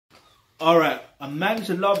Alright, a man's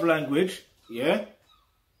love language, yeah,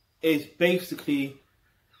 is basically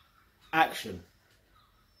action.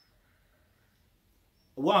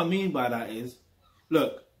 What I mean by that is,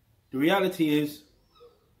 look, the reality is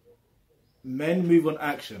men move on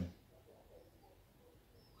action.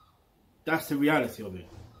 That's the reality of it.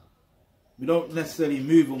 We don't necessarily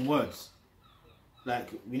move on words.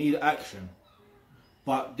 Like, we need action.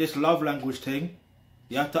 But this love language thing,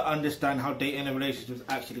 you have to understand how dating and relationships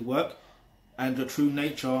actually work and the true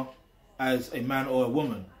nature as a man or a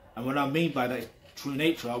woman. And what I mean by that true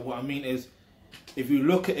nature, what I mean is, if you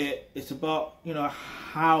look at it, it's about, you know,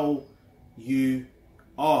 how you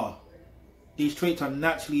are. These traits are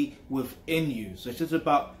naturally within you. So it's just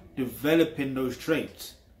about developing those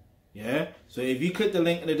traits. Yeah? So if you click the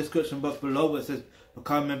link in the description box below where it says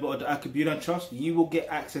become a member of the Thealkebulantrust, you will get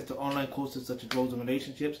access to online courses such as roles and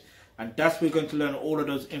relationships. And that's where you're going to learn all of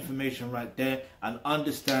those information right there and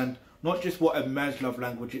understand not just what a man's love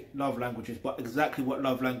language is, but exactly what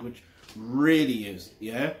love language really is.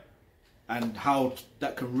 Yeah? And how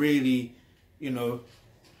that can really, you know,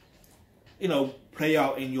 play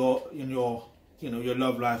out in your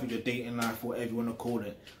love life, in your dating life, whatever you want to call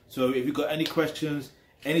it. So if you've got any questions,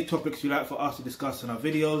 any topics you'd like for us to discuss in our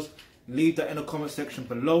videos, leave that in the comment section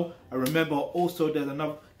below. And remember, also there's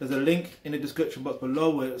a link in the description box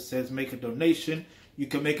below where it says make a donation. You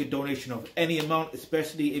can make a donation of any amount,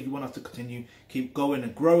 especially if you want us to keep going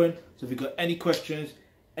and growing. So if you've got any questions,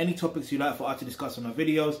 any topics you'd like for us to discuss in our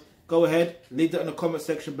videos, go ahead, leave that in the comment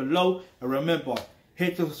section below. And remember,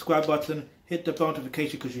 hit the subscribe button, hit the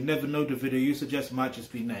notification, because you never know, the video you suggest might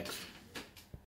just be next.